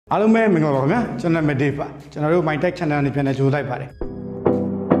အားလုံးပဲမင်္ဂလာပါခင်ဗျာကျွန်တော်မဒေးပါကျွန်တော်တို့ My Tech Channel နဲ့ပြန်လည်ကြိုးလိုက်ပါတယ်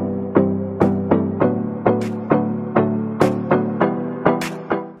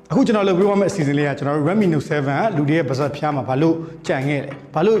အခုကျွန်တော်လုပ်ပြသွားမယ့်အစီအစဉ်လေးကကျွန်တော်တို့ Redmi Note 7ကလူတွေရဲ့ပါဇက်ဖျားမှာဘာလို့ကြံခဲ့လဲ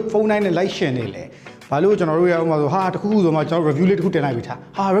ဘာလို့ဖုန်းတိုင်းနဲ့ like ရှင်နေလဲဘာလို့ကျွန်တော်တို့ရအောင်ဆိုဟာတခုခုဆိုမှကျွန်တော် review လေးတစ်ခုတင်လိုက်ပြီထား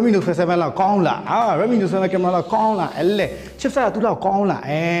ဟာ Redmi Note 7လောက်ကောင်းလားဟာ Redmi Note 7 camera လောက်ကောင်းလားအဲ့လေ chipset ကသူ့လောက်ကောင်းလား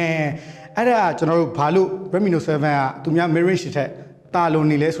အဲ့ဒါကျွန်တော်တို့ဘာလို့ Redmi Note 7ကသူများ mirror ရှိတဲ့တာလုံး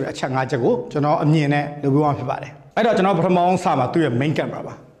နေလဲဆိုတဲ့အချက်၅ချက်ကိုကျွန်တော်အမြင်နဲ့လုပ်ပြသွားဖြစ်ပါတယ်အဲ့တော့ကျွန်တော်ပထမအောင်စမှာသူ့ရဲ့ main camera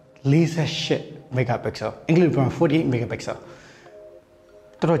ပါ48 megapixel အင်္ဂလိပ်ပြော48 megapixel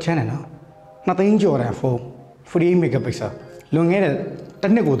တော်တော်ချမ်းတယ်နော်နှစ်သိန်းကျော်တဲ့ဖုန်း48 megapixel လွန်ခဲ့တဲ့တ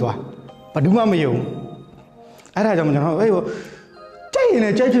စ်နှစ်ကိုသွားဘာမှမယုံအဲ့ဒါကြောင့်ကျွန်တော်ကြိုက်ရင်လ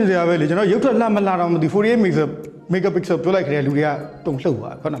ည်းကြိုက်ချင်စရာပဲလေကျွန်တော်ရုပ်ထွက်လှမလာတော့မသိ48 megapixel ပြောလိုက်ကြတဲ့လူတွေကတုံလှုပ်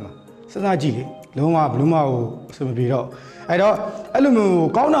သွားခေါင်းမှာစဉ်းစားကြည့်လေလုံးဝဘလူးမကိုအဆင်မပြေတော့အဲ့တော့အဲ့လိုမျိုး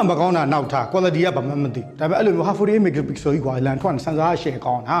ကောင်းတာမကောင်းတာနောက်ထား quality ကဘာမှမသိဒါပေမဲ့အဲ့လိုမျိုး48 megapixel ကြီးကွာလန်ထွက်စင်ဆာရှယ်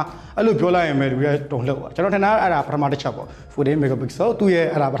ကောင်းတာအဲ့လိုပြောလိုက်ရင်ပဲလူတွေတုံလှုပ်သွားကျွန်တော်ထင်တာအဲ့ဒါပထမတစ်ချက်ပေါ့48 megapixel သူ့ရဲ့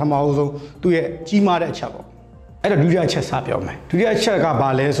အဲ့ဒါပထမအဆုံးသူ့ရဲ့ကြီးမားတဲ့အချက်ပေါ့အဲ့တော့ဒုတိယအချက်စပြောမယ်ဒုတိယအချက်ကဘာ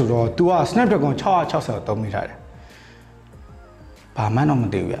လဲဆိုတော့ तू က Snapdragon 660သုံးမိထားတယ်ဘာမှတော့မ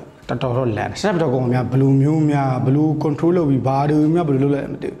သိဘူးဗျတော်တော်လန် Snapdragon များဘယ်လိုမျိုးများဘယ်လို control လုပ်ပြီးဘာတွေများဘယ်လိုလုပ်လဲ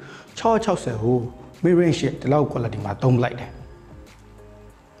မသိဘူး660ဟို mid range ဒီလောက် quality မှာသုံးလိုက်တယ်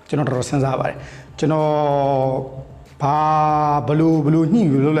ကျွန်တော်တော်တော်စဉ်းစားပါတယ်ကျွန်တော်ဘာဘယ်လိုညှိ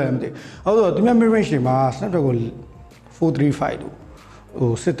လို့လုပ်လိုက်မသိဘူးဟုတ်ဆိုသူများ mid range တွေမှာ Snapdragon 435တို့ဟို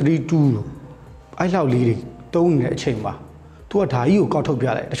632တို့အဲ့လောက်လေးတွေသုံးနေတဲ့အချိန်မှာသူကဓာကြီးကိုကောက်ထုတ်ပြ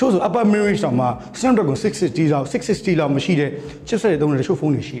လိုက်တချို့ဆို upper mid range တောင်မှ Snapdragon 660လောက်မရှိတဲ့ chipset တွေသုံးနေတဲ့တချို့ဖု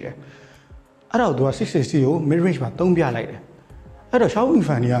န်းတွေရှိတယ်အဲ့တော့သူက660ကို mid range မှာသုံးပြလိုက်တယ်အဲ့တော့ Xiaomi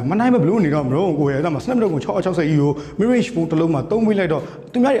fan တွေကမနိုင်မဘလို့နေတော့မလို့ကိုယ်ရဲ့အဲ့ဒါမှ Snapdragon 660 ကြီးကို mid range ဖုန်းတစ်လုံးမှာသုံးပေးလိုက်တော့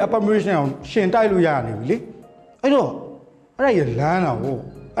သူများတွေ upper mid range နဲ့အောင်ရှင်တိုက်လို့ရနေပြီလေအဲ့တော့အဲ့ဒါရလန်းတာဟုတ်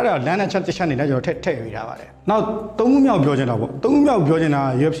အဲ့ဒါလန်းတဲ့ချက်နေလဲကျွန်တော်ထည့်ပေးထားပါတယ်နောက်သုံးခုမြောက်ပြောချင်တာပေါ့သုံးခုမြောက်ပြောချင်တာ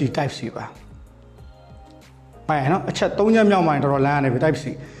UFC Type C ပါအဲ့နော်အချက်၃ချက်မြောက်မှရင်တော်တော်လန်းရတယ်ဗျ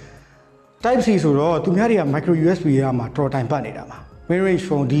Type C ဆိုတော့သူများတွေက micro USB ကမှာတော်တိုင်ပတ်နေတာမှာ mid range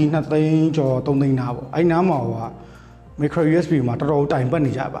phone ဒီ2သိန်းကျော်3သိန်းနားပေါ့အဲ့နားမှာဟိုက micro USB မှာတော်တော်တိုင်ပတ်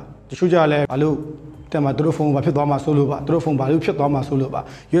နေကြပါတချို့ကြလဲဘာလို့တက်မှာသူတို့ဖုန်းဘာဖြစ်သွားမှာဆိုလို့ပါသူတို့ဖုန်းဘာလို့ဖြစ်သွားမှာဆိုလို့ပါ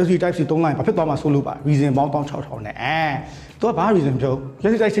USB Type C 3 line ဘာဖြစ်သွားမှာဆိုလို့ပါ reason ပေါင်း16000နဲ့သူကဘာ reason ပြော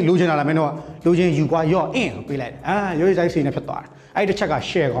USB Type C လိုချင်တာလားမင်းတို့ကလိုချင်ယူကွာရော့အင်းပေးလိုက်တယ်USB Type C နဲ့ဖြစ်သွားတယ်အဲ့တစ်ချက်က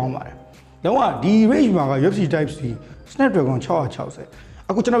share ကောင်းပါတယ်လုံးဝဒီ range မှာက UFC Type C Snapdragon 660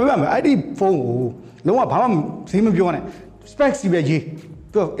အခုကျွန်တော်ပြောပြမယ်အဲ့ဒီဖုန်းကိုလုံးဝဘာမှဈေးမပြောနဲ့ specs စီပဲကြီး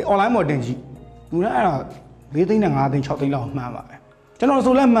ပြော online model ကြီးသူကအဲ့ဒါ4သိန်းနဲ့5သိန်း6သိန်းလောက်မှန်းပါပဲကျွန်တော်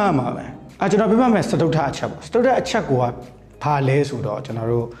ဆိုလဲမှန်းပါပဲကျွန်တော်ပြောပြမယ်စတုထအချက်ပေါ့စတုထအချက်ကိုကဘာလဲဆိုတော့ကျွန်တော်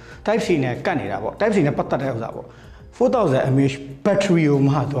တို့ Type C နဲ့ကတ်နေတာပေါ့ Type C နဲ့ပတ်သက်တဲ့ဥစ္စာပေါ့ 4000 mAh battery ကို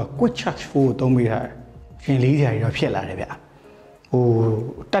မှသူက quick charge ဖို့သုံးပေးထားတယ်ရှင်လေးဆရာကြီးတော့ဖြစ်လာတယ်ဗျဟို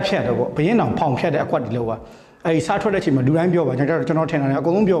တက်ဖြတ်တော့ပေါ့ဘရင်တောင်ဖောင်ဖြတ်တဲ့အကွက်ဒီလောက်ပါအဲ့စားထွက်တဲ့အချိန်မှာလူတိုင်းပြောပါကျွန်တော်ထင်တယ်အကု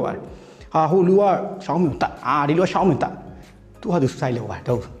န်လုံးပြောပါတယ်ဟာဟိုလူကရှောင်းမြုံတက်ဒီလိုရှောင်းမြုံတက်သူကသူစိုက်လို့ပါ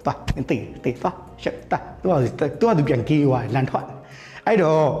တော့ပါတေးပါရှက်တက်သူကသူပြန်ကြေးသွားလန်ထွက်အဲ့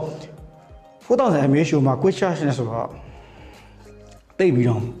တော့4000 mAh မှာ quick charge နဲ့ဆိုတော့တိတ်ပြီး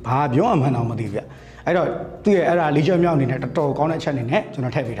တော့ဘာပြောမှန်းတော့မသိဘူးဗျအဲ့တော့သူ့ရဲ့အဲ့ဒါလေးချက်မြောက်အနေနဲ့တော်တော်ကောင်းတဲ့အချက်အနေနဲ့ကျွန်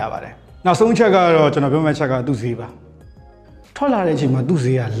တော်ထည့်ပေးထားပါတယ်နောက်ဆုံးချက်ကတော့ကျွန်တော်ပြောမယ့်ချက်ကသူ့ဈေးပါထွက်လာတဲ့အချိန်မှာသူ့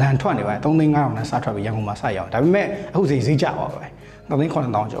ဈေးကလန်ထွက်နေပါတယ်3သိန်း5000နဲ့စထွက်ပြီးရန်ကုန်မှာစရအောင်ဒါပေမဲ့အခုဈေးကျသွားပါပဲ3သိန်း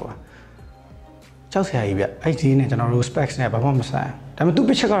9000ကျော်ပါကြောက်စရာကြီးဗျအဲ့ဈေးနဲ့ကျွန်တော်တို့ specs နဲ့ဘာမှမဆိုင်ဒါပေမဲ့သူ့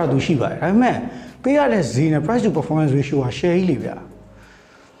ပစ်ချက်ကတော့သူရှိပါတယ်ဒါပေမဲ့ပေးရတဲ့ဈေးနဲ့ price to performance ratio က share ကြီးလေဗျ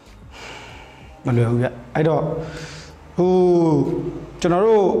မလွယ်ဘူးဗျအဲ့တော့ဟိုကျွန်တော်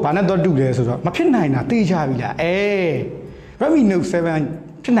တို့ဘာနဲ့တော့တူလဲဆိုတော့မဖြစ်နိုင်တာသိကြပြီလားRedmi Note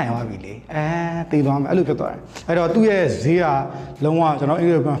 7ဖြစ်နိုင်သွားပြီလေသိသွားမယ်အဲ့လိုဖြစ်သွားတယ်အဲ့တော့သူ့ရဲ့ဈေးကလုံးဝကျွန်တော်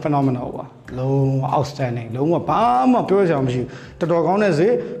English phenomenal ပါလုံးဝ outstanding လုံးဝဘာမှပြောစရာမရှိဘူးတော်တော်ကောင်းတဲ့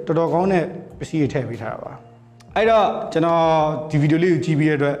ဈေးတော်တော်ကောင်းတဲ့ပစ္စည်းတွေထည့်ပေးထားတာပါအဲ့တော့ကျွန်တော်ဒီဗီဒီယိုလေးကိုကြည့်ပြီး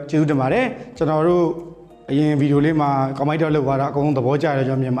ရတဲ့အတွက်ကျေးဇူးတင်ပါတယ်ကျွန်တော်တို့အရင်ဗီဒီယိုလေးမှာ comment တော့လုပ်သွားတာအကုန်လုံးသဘောကျတယ်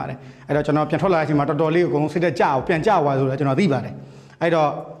ကျွန်တော်မြင်ပါတယ်အဲ့တော့ကျွန်တော်ပြန်ထွက်လာတဲ့အချိန်မှာတော်တော်လေးကိုအကုန်လုံးစိတ်သက်ကြအောင်ပြန်ကြသွားဆိုတော့ကျွန်တော်သိပါတယ်အဲ့တော့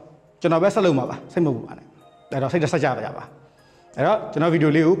ကျွန်တော်ပဲဆက်လုပ်မှာပါစိတ်မပူပါနဲ့အဲ့တော့စိတ်သက်ဆက်ကြပါကြပါအဲ့တော့ကျွန်တော်ဗီဒီ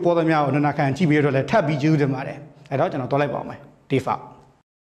ယိုလေးကိုပေါ်သမျှကိုနာနာခံကြည့်ပြီးတော့လည်းထပ်ပြီးကျေးဇူးတင်ပါတယ်အဲ့တော့ကျွန်တော်သွားလိုက်ပါအောင်မယ် default